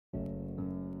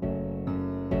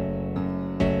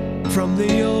From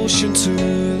the ocean to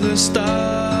the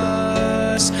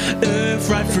stars, Earth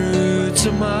right through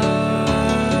to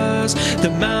Mars, the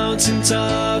mountain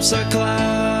tops I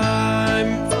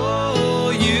climb.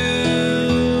 Oh,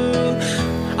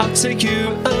 I'll take you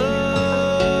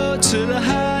up to the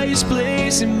highest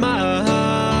place in my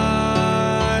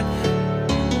heart.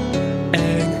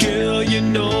 And girl, you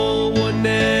know we'll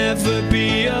never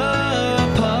be apart.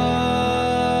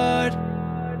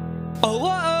 Oh,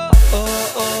 oh,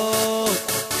 oh, oh.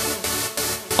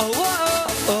 Oh, oh,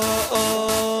 oh,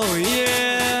 oh,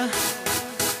 yeah.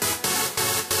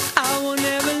 I will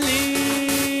never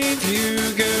leave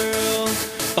you, girl.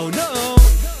 Oh no.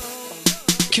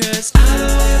 'Cause I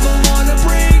don't ever wanna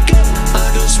break up, I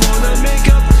just wanna make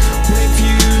up with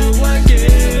you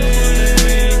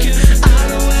again. I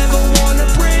don't ever wanna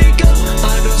break up,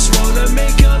 I just wanna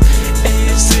make up.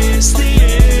 Is this the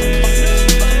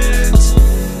end?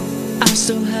 I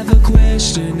still have a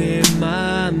question in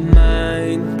my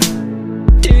mind.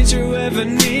 Did you ever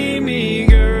need me,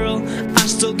 girl? I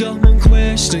still got one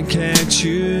question, can't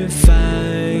you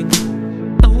find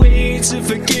a way to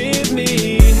forgive